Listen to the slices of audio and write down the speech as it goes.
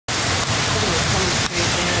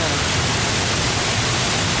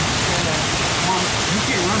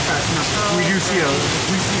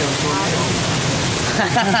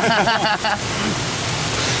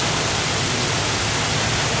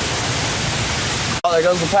Oh, there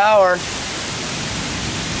goes the power.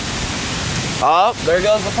 Oh, there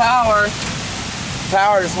goes the power.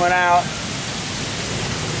 Power just went out.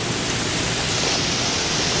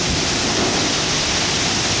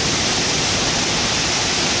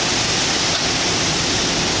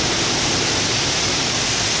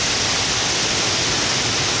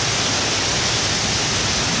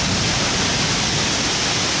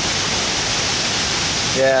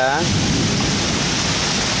 Yeah.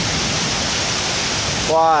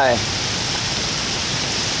 Why?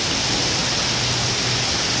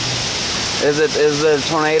 Is the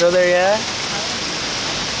tornado there yet? The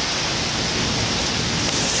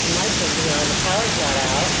power's not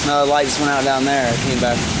out. No, the light just went out down there. It came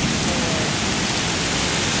back.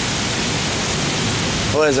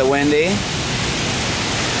 What is it, windy?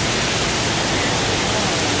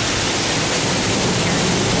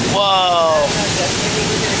 Whoa!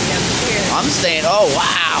 I'm staying. Oh,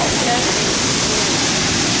 wow!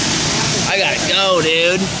 I gotta go,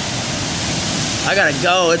 dude. I gotta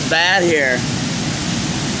go. It's bad here.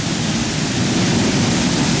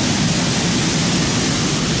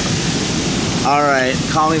 All right,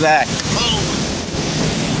 call me back.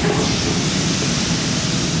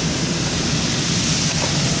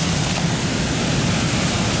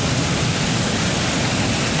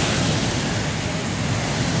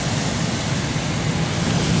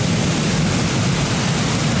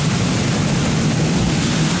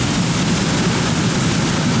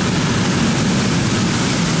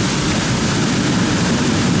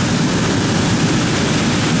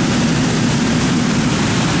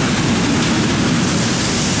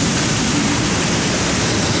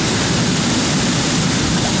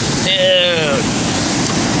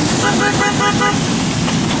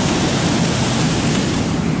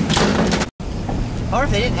 Or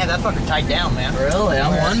if they didn't have that fucker tied down, man. Really?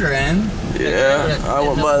 I'm wondering. Yeah, I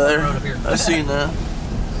went by there. I seen that.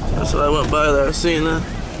 That's what I went by there. I seen that.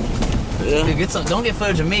 Yeah. Dude, get some. Don't get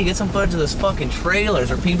footage of me. Get some footage of this fucking trailers.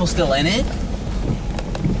 Are people still in it?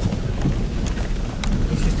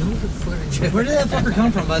 Where did that fucker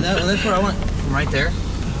come from? That's where I went. From right there.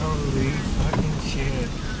 Holy fucking shit.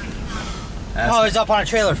 Oh, he's up on a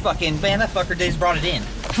trailer. Fucking man, that fucker Dave's brought it in.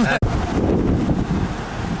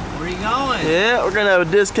 Where are you going? Yeah, we're gonna have a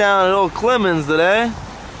discount at Old Clemens today.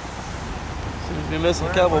 Seems to be missing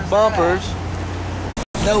a couple bumpers.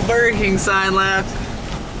 No Burger King sign left.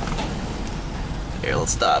 Here,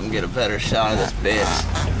 let's stop and get a better shot of this bitch.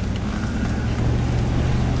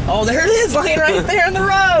 Oh, there it is, laying right there in the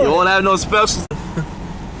road. You won't have no specials.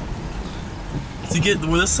 To get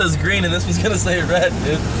where this says green and this one's gonna say red,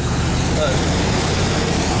 dude.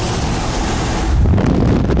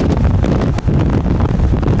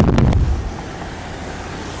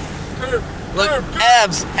 Look,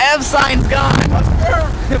 Ev's sign's gone.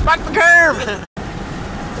 Fuck the curb.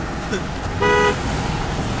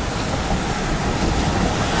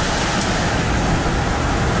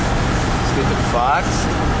 Stupid fox.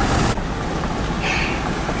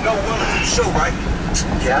 You know one of the show, right?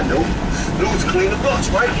 Yeah, I know. Lou's clean the books,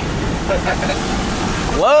 right?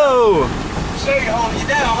 Whoa! Say you holding you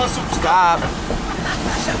down, huh, superstar? Stop.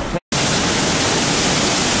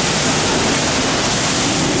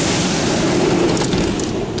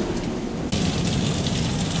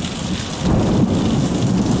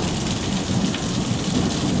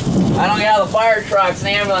 I don't get how the fire trucks and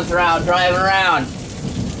ambulance are out driving around.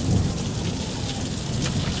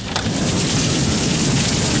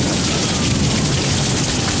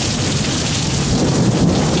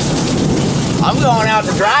 I'm going out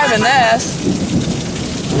to drive in this.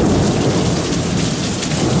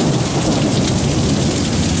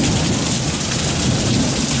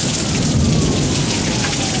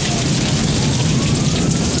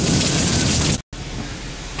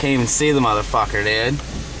 Can't even see the motherfucker, dude.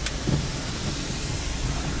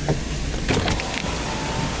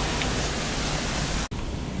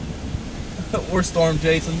 We're storm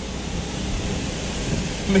chasing.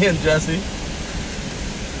 Me and Jesse.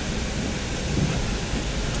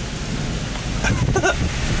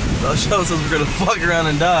 That shows us we're gonna fuck around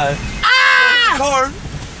and die. Ah! Car!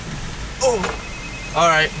 Oh!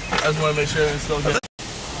 Alright, I just wanna make sure it's still good.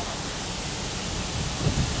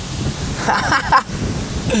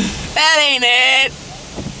 That ain't it!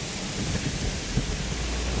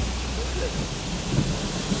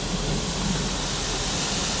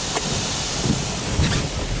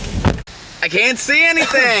 I can't see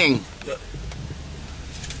anything!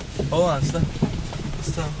 Hold on, stop.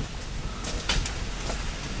 Stop.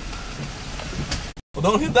 Well,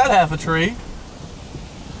 don't hit that half a tree.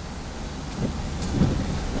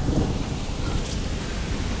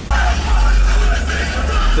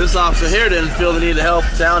 this officer here didn't feel the need to help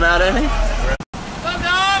down out any.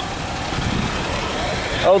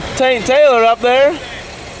 Oh, Tank Taylor up there. What he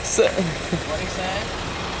said?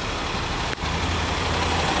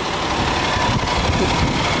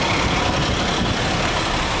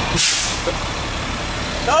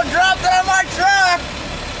 Don't drop that on my truck!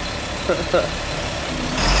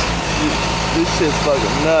 This shit's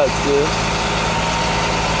fucking nuts, dude.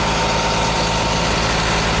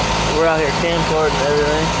 We're out here camcording and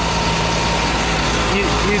everything.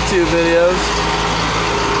 YouTube videos.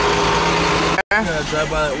 We're gonna drive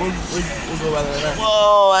by that. We'll go by that.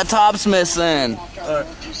 Whoa, that top's missing. Alright.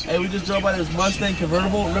 Hey, we just drove by this Mustang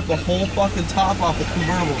convertible and ripped the whole fucking top off the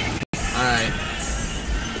convertible. Alright.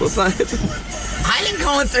 What's that? I ain't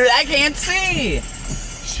going through that, I can't see.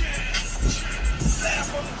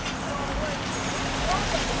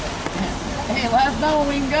 Hey, let us know when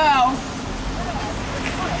we can go.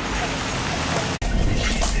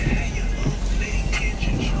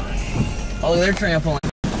 Oh, they're trampling.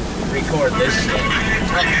 Record this shit.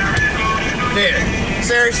 Dude,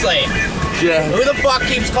 seriously. Jack. Who the fuck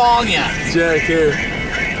keeps calling you? Jack, here.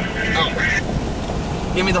 Oh.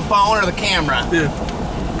 Give me the phone or the camera. Yeah.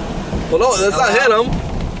 Well, no, let's not hit him.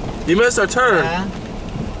 You missed our turn.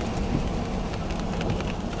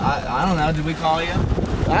 I don't know. Did we call you?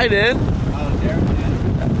 I did. Oh, Derek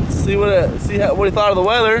did. See what he thought of the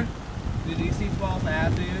weather. Dude, do you see 12th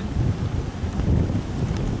Ave, dude?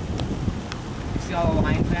 You see all the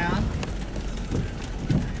lines down?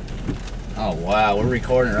 Oh wow, we're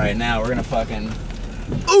recording right now. We're gonna fucking.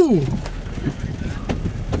 Ooh!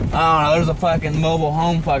 Oh no, there's a fucking mobile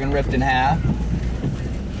home fucking ripped in half.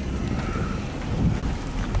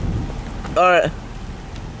 Alright.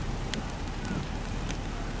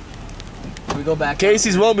 We go back.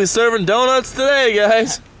 Casey's won't be serving donuts today,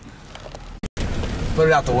 guys. Put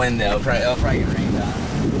it out the window. It'll probably get rained on.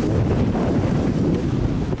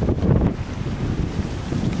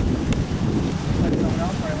 Like someone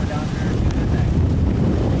else probably went down there and did that thing.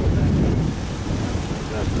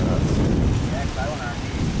 That's nuts. Yeah, 'cause I went RV.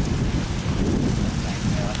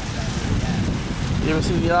 You ever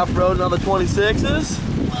seen the off-roading on the 26s?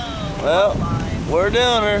 Whoa. Well, we're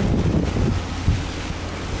down her.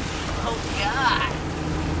 Oh God.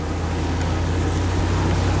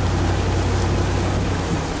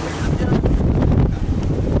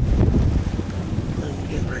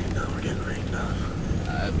 We're getting rained on.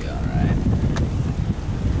 That'd be alright.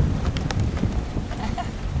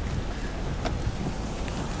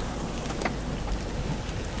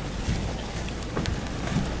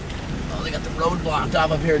 Oh, they got the road blocked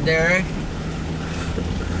off up here, Derek.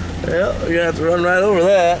 Yeah, you're gonna have to run right over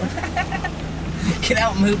that. Get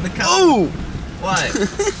out and move the car. Ooh! What?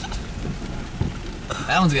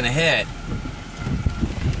 That one's gonna hit.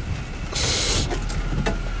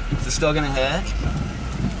 Is it still gonna hit?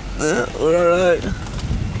 Yeah, we're alright.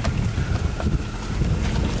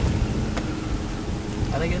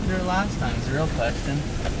 How'd I get through it last time? Is the real question.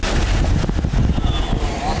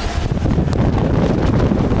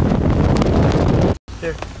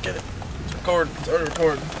 Here, get it. It's recording. It's already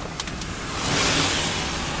recording.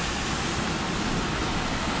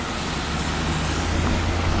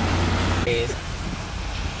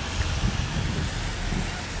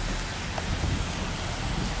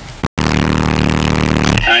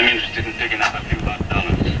 I'm interested in picking up a few $1.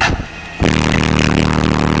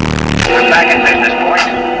 We're back in business, boys.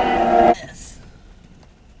 Yes.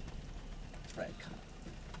 Right.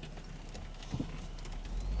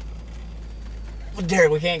 Well,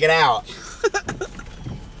 Derek, we can't get out.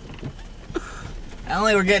 I don't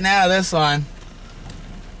think we're getting out of this one.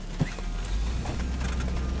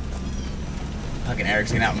 Fucking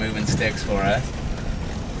Eric's getting out moving sticks for us.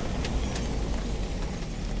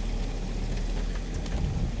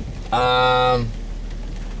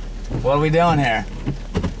 What are we doing here?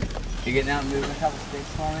 You getting out and moving a couple sticks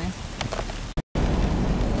for me?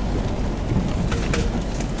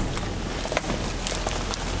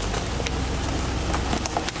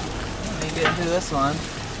 Let me get through this one.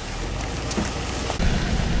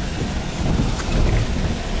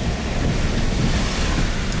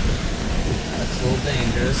 That's a little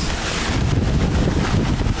dangerous.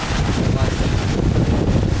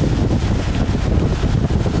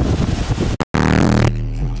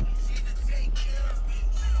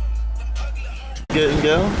 Get and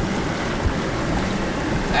go?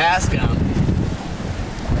 Ask him.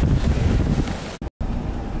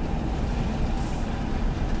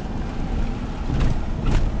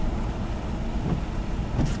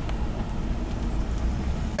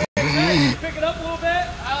 Pick it up a little bit.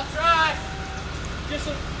 I'll try. Just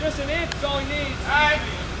an inch is all he needs. All right.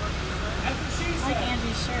 That's what she said. Like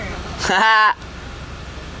Andy's shirt. Haha.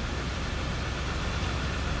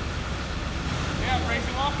 Yeah, brace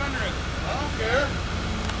him off under it. I don't care.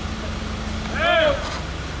 Hey!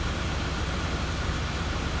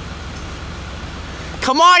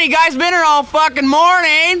 Come on, you guys been here all fucking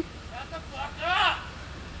morning. Shut the fuck up!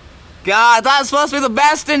 God, I thought it was supposed to be the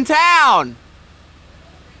best in town.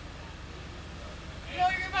 You know,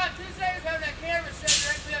 you're about 2 seconds having that camera set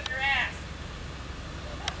directly up your ass.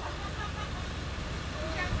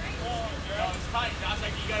 Oh, girl, it's tight, Josh.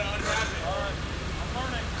 Like, you gotta unwrap it. All right. I'm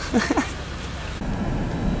learning.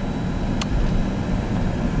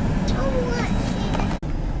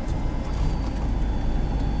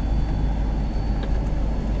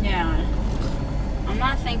 Yeah. I'm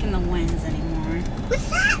not thinking the winds anymore. What's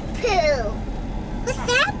that poo? What's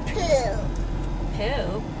that poo?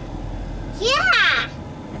 Poo? Yeah.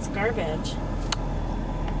 It's garbage.